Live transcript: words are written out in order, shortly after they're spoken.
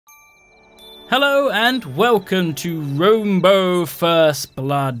Hello and welcome to Roombo First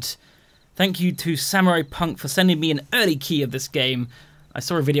Blood. Thank you to Samurai Punk for sending me an early key of this game. I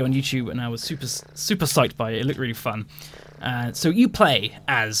saw a video on YouTube and I was super psyched by it. It looked really fun. So you play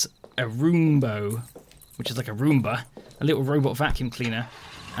as a Roombo, which is like a Roomba, a little robot vacuum cleaner,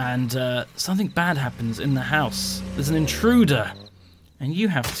 and something bad happens in the house. There's an intruder, and you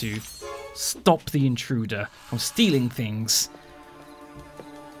have to stop the intruder from stealing things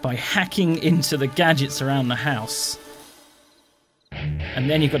by hacking into the gadgets around the house. And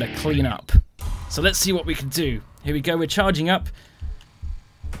then you've got to clean up. So let's see what we can do. Here we go, we're charging up.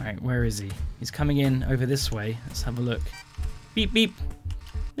 Right, where is he? He's coming in over this way. Let's have a look. Beep, beep.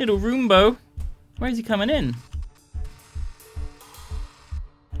 Little Roombo. Where is he coming in?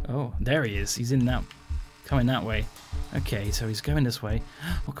 Oh, there he is. He's in that, coming that way. Okay, so he's going this way.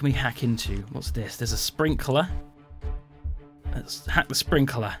 What can we hack into? What's this? There's a sprinkler. Let's hack the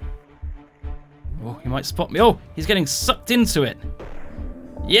sprinkler. Oh, he might spot me. Oh, he's getting sucked into it.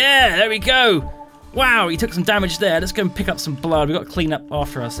 Yeah, there we go. Wow, he took some damage there. Let's go and pick up some blood. We've got to clean up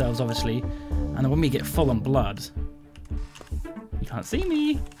after ourselves, obviously. And then when we get full on blood... You can't see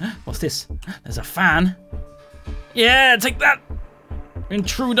me. What's this? There's a fan. Yeah, take that,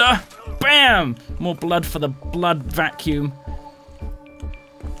 intruder. Bam! More blood for the blood vacuum.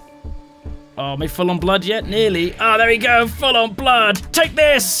 Oh, am I full on blood yet? Nearly. Oh, there we go. Full on blood. Take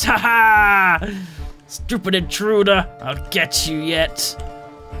this. Ha ha! Stupid intruder. I'll get you yet.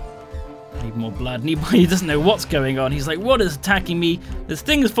 Need more blood. He doesn't know what's going on. He's like, what is attacking me? There's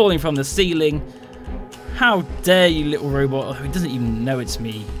things falling from the ceiling. How dare you, little robot? Oh, he doesn't even know it's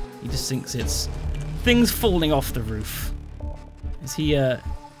me. He just thinks it's things falling off the roof. Is he, oh,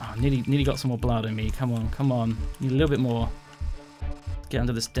 nearly got some more blood on me. Come on, come on. Need a little bit more. Get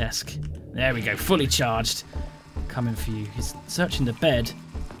under this desk. There we go, fully charged. Coming for you. He's searching the bed.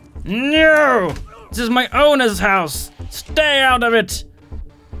 No! This is my owner's house! Stay out of it!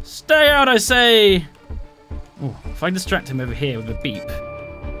 Stay out, I say! Oh, if I distract him over here with a beep.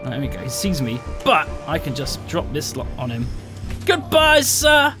 There we go, he sees me, but I can just drop this lot on him. Goodbye,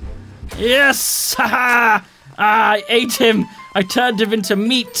 sir! Yes! Ha! I ate him! I turned him into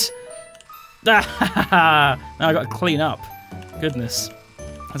meat! Now I gotta clean up. Goodness.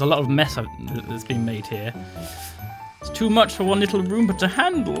 There's a lot of mess that's been made here. It's too much for one little Roomba to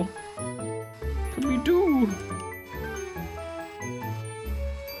handle. What can we do?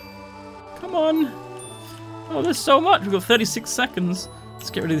 Come on. Oh, there's so much. We've got 36 seconds. Let's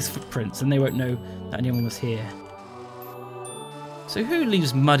get rid of these footprints and they won't know that anyone was here. So who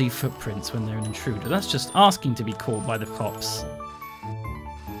leaves muddy footprints when they're an intruder? That's just asking to be caught by the cops.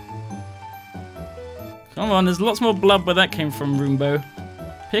 Come on, there's lots more blood where that came from, Roombo.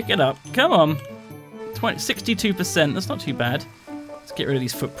 Pick it up. Come on. 62%. That's not too bad. Let's get rid of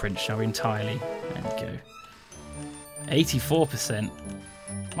these footprints, shall we, entirely. There we go. 84%.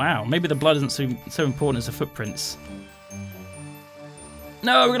 Wow, maybe the blood isn't so important as the footprints.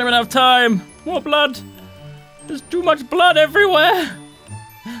 No, we're going to run out of time. More blood. There's too much blood everywhere.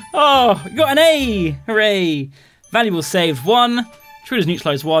 Oh, we got an A. Hooray. Valuable saved 1. Intruders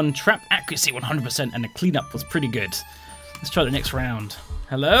neutralized 1. Trap accuracy 100%. And the cleanup was pretty good. Let's try the next round.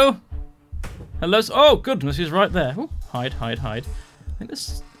 Hello? Hello? Oh, goodness, he's right there. Ooh, hide, hide, hide. I think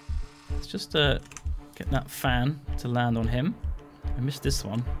let's just get that fan to land on him. I missed this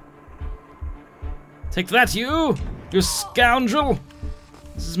one. Take that, you scoundrel!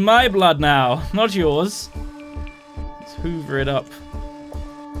 This is my blood now, not yours. Let's hoover it up.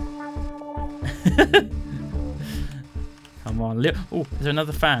 Come on, oh, is there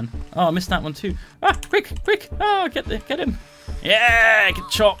another fan? Oh, I missed that one too. Ah, quick, quick! Oh, get him! Yeah, get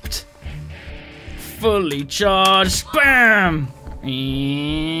chopped. Fully charged. Bam!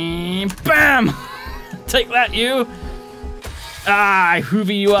 Bam! Take that, you! Ah, I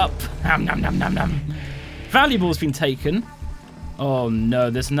hoover you up. Nom nom nom nom nom. Valuable's been taken. Oh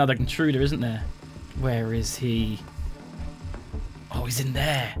no, there's another intruder, isn't there? Where is he? Oh, he's in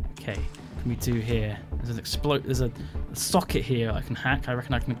there. Okay, what can we do here? There's a socket here I can hack. I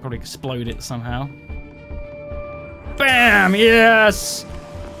reckon I can probably explode it somehow. Bam! Yes!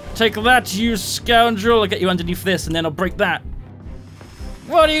 Take that, you scoundrel! I'll get you underneath this and then I'll break that.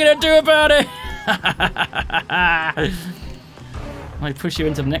 What are you gonna do about it? I push you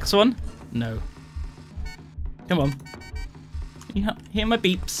into the next one? No. Come on. Can you hear my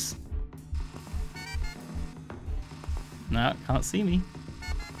beeps? No, can't see me.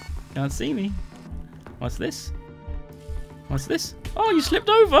 Can't see me. What's this? What's this? Oh, you slipped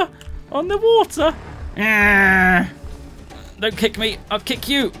over on the water. Don't kick me. I'll kick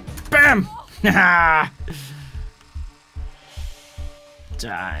you. Bam!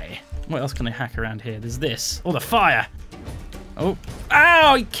 Die. What else can I hack around here? There's this. Oh, the fire. Oh.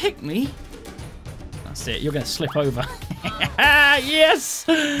 Ow, he kicked me. That's it. You're going to slip over. Yes.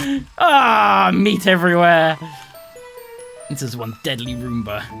 Ah, meat everywhere. This is one deadly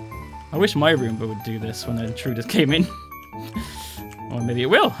Roomba. I wish my Roomba would do this when the intruders came in. Or maybe it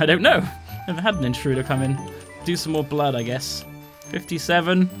will. I don't know. Never had an intruder come in. Do some more blood, I guess.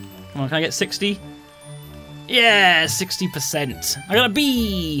 57. Come on, can I get 60? Yeah, 60%. I got a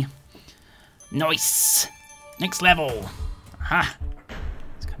B. Nice. Next level. Aha.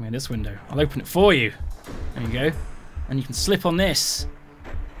 It's coming in this window. I'll open it for you. There you go. And you can slip on this.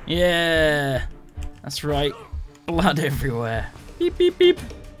 Yeah. That's right. Blood everywhere. Beep, beep, beep.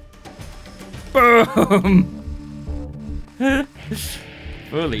 Boom.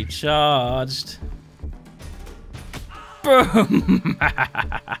 Fully charged. Boom.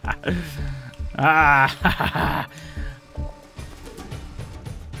 Ah.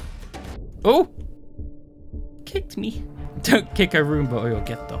 Oh. Kicked me. Don't kick a Roomba or you'll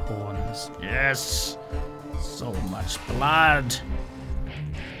get the horns. Yes. So much blood.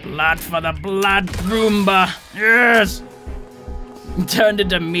 Blood for the blood Roomba. Yes. Turned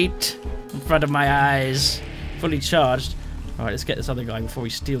into meat in front of my eyes. Fully charged. Alright, let's get this other guy before he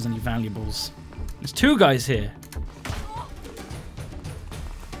steals any valuables. There's two guys here.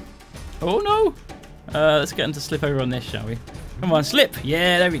 Oh no. Let's get him to slip over on this, shall we? Come on, slip.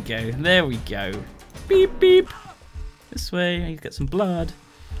 Yeah, there we go. There we go. Beep, beep. This way. You get some blood.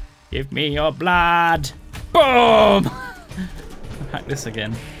 Give me your blood. Boom. Hack this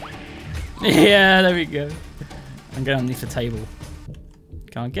again. Yeah, there we go. I'm going underneath the table.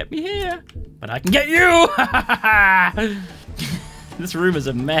 Can't get me here, but I can get you! This room is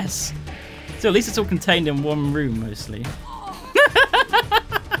a mess. So at least it's all contained in one room, mostly.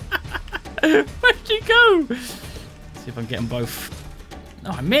 Where'd you go? Let's see if I can get them both.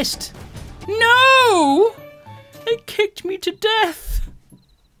 Oh, I missed. No! They kicked me to death.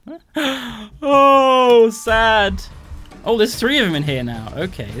 Oh, sad. Oh, there's three of them in here now.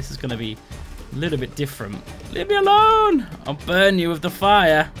 Okay, this is going to be a little bit different. Leave me alone. I'll burn you with the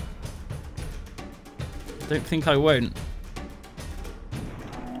fire. Don't think I won't.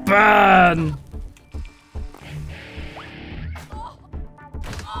 Burn!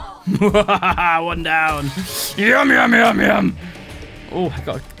 One down. Yum, yum, yum, yum. Oh, I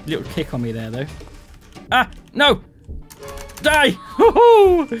got a little kick on me there, though. Ah, no. Die.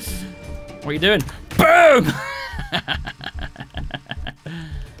 What are you doing? Boom!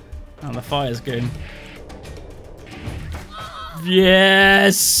 Oh, the fire's going.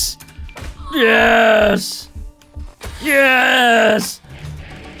 Yes! Yes! Yes!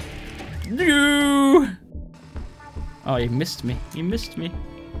 No! Oh, you missed me. You missed me.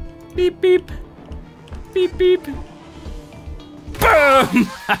 Beep, beep. Beep, beep. Boom!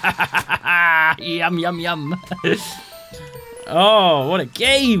 Yum, yum, yum. Oh, what a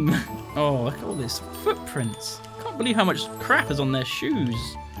game! Oh, look at all these footprints. Can't believe how much crap is on their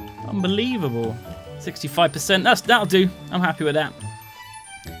shoes. Unbelievable. 65%. That'll do. I'm happy with that.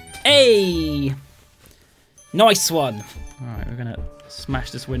 Hey! Nice one. Alright, we're gonna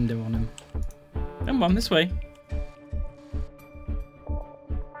smash this window on him. Come on, this way.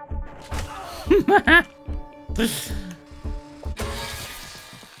 That's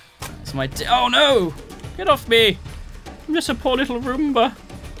my oh no! Get off me! I'm just a poor little Roomba.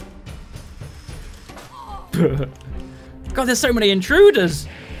 God, there's so many intruders!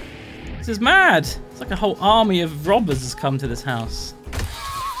 This is mad! It's like a whole army of robbers has come to this house.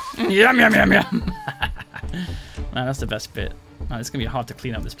 Yum, yum, yum, yum! Man, that's the best bit. Man, it's gonna be hard to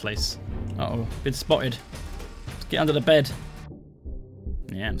clean up this place. Uh-oh, been spotted. Let's get under the bed.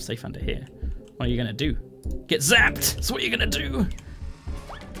 Yeah, I'm safe under here. What are you gonna do? Get zapped! That's what you're gonna do!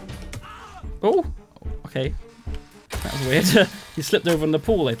 Oh! Okay. That was weird. He slipped over in the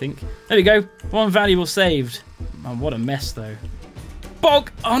pool, I think. There we go. One valuable saved. Man, what a mess, though.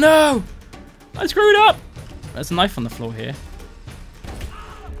 Bog! Oh no! I screwed up! There's a knife on the floor here.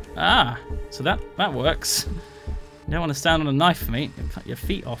 Ah, so that works. You don't want to stand on a knife, mate. You'll cut your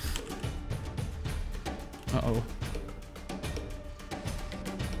feet off. Uh-oh.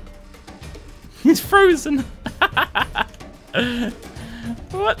 He's frozen!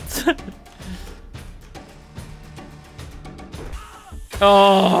 What?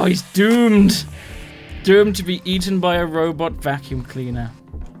 Oh, he's doomed! Doomed to be eaten by a robot vacuum cleaner.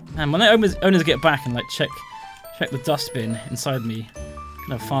 And when the owners get back and like check the dustbin inside me, I'm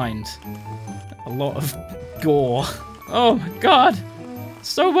gonna find a lot of gore. Oh my god!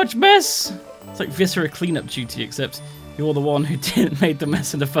 So much mess! It's like viscera cleanup duty, except you're the one who didn't make the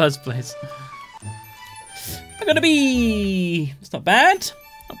mess in the first place. I got a bee. It's not bad.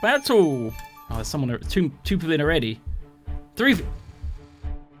 Not bad at all. Oh, there's someone, two people in already. 3.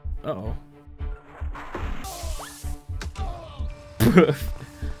 Uh-oh.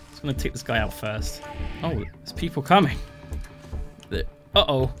 Just gonna take this guy out first. Oh, there's people coming.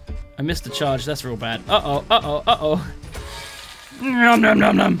 Uh-oh. I missed the charge. That's real bad. Uh-oh, uh-oh, uh-oh. Nom, nom,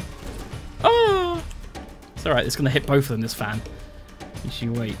 nom, nom. Oh! It's alright. It's gonna hit both of them, this fan. You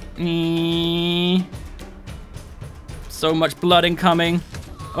should wait. So much blood incoming.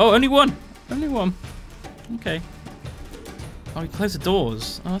 Oh, only one. Only one. Okay. Oh, he closed the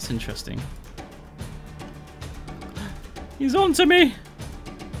doors. Oh, that's interesting. He's on to me.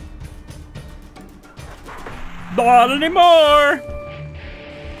 Not anymore.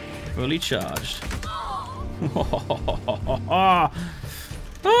 Fully charged. I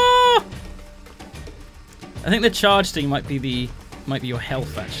think the charge thing might be your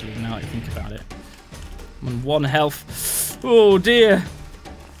health actually. Now that I think about it, I'm on 1 health. Oh dear.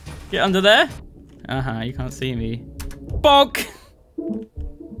 Get under there. You can't see me. Bonk.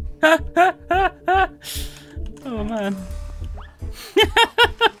 Oh man.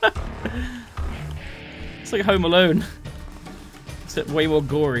 It's like Home Alone, except way more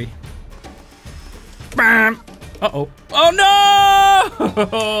gory. Bam! Uh-oh. Oh no!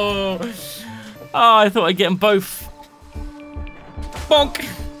 Oh, I thought I'd get them both. Bonk! I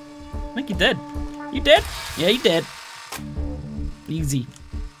think you're dead. You dead? Yeah, you're dead. Easy.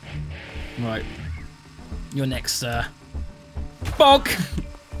 Right. You're next, sir. Bonk!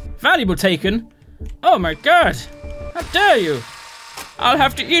 Valuable taken. Oh my god. How dare you? I'll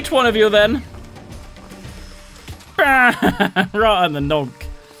have to eat one of you then. Right on the nog.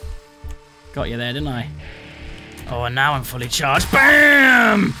 Got you there, didn't I? Oh, and now I'm fully charged.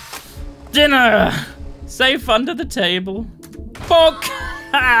 Bam! Dinner! Safe under the table. Bonk!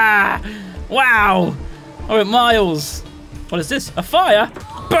 Wow! I went miles. What is this? A fire?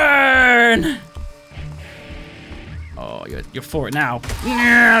 Burn! Oh, you're for it now.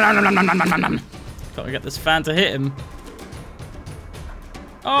 Gotta get this fan to hit him.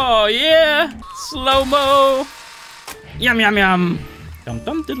 Oh, yeah! Slow-mo! Yum, yum, yum! Dum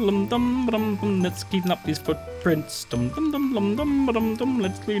dum diddlum dum dum dum. Let's clean up these footprints. Dum dum dum dum dum dum dum.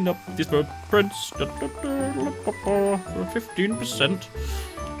 Let's clean up these footprints. 15%.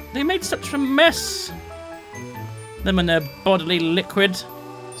 They made such a mess. Them and their bodily liquid.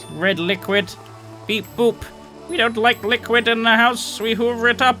 It's red liquid. Beep boop. We don't like liquid in the house. We hoover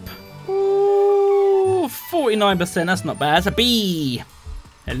it up. Ooh, 49%. That's not bad. That's a bee.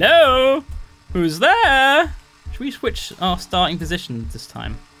 Hello. Who's there? Should we switch our starting position this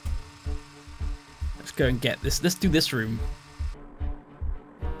time? Let's go and get this. Let's do this room.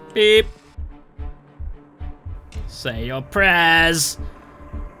 Beep. Say your prayers.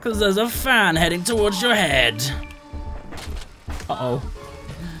 Because there's a fan heading towards your head. Uh-oh.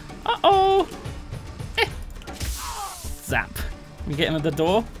 Uh-oh. Eh. Zap. Can we get him at the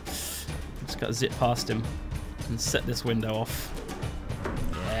door? Just got to zip past him and set this window off.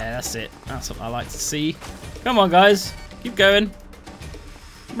 Yeah, that's it. That's what I like to see. Come on, guys. Keep going.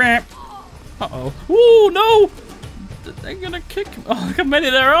 Uh-oh. Ooh, no! They're gonna kick him. Oh, look how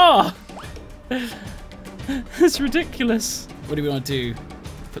many there are! It's ridiculous. What do we want to do?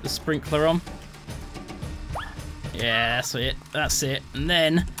 Put the sprinkler on. Yeah, that's it. That's it. And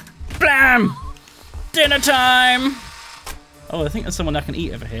then, blam! Dinner time! Oh, I think there's someone I can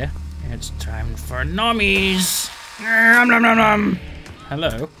eat over here. It's time for nommies. Nom nom nom nom.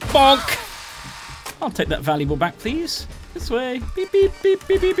 Hello. Bonk! I'll take that valuable back, please. This way. Beep, beep, beep,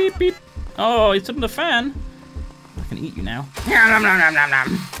 beep, beep, beep, beep. Oh, he's on the fan. I can eat you now. Nom, nom, nom, nom,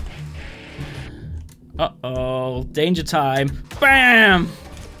 nom. Uh-oh. Danger time. Bam!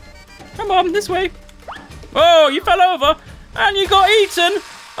 Come on, this way. Oh, you fell over. And you got eaten.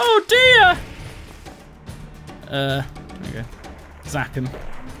 Oh, dear. There we go. Zap him.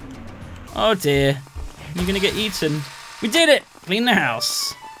 Oh, dear. You're going to get eaten. We did it. Clean the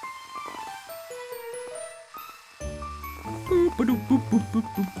house.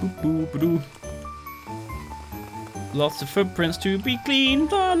 Lots of footprints to be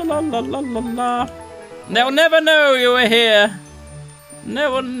cleaned. La la la la la la. They'll never know you were here.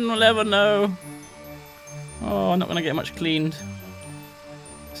 No one will ever know. Oh, I'm not gonna get much cleaned.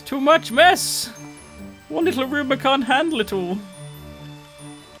 It's too much mess. One little Roomba can't handle it all.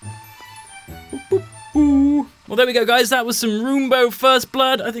 Well, there we go, guys. That was some Roombo First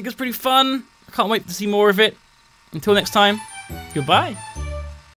Blood. I think it's pretty fun. I can't wait to see more of it. Until next time, goodbye.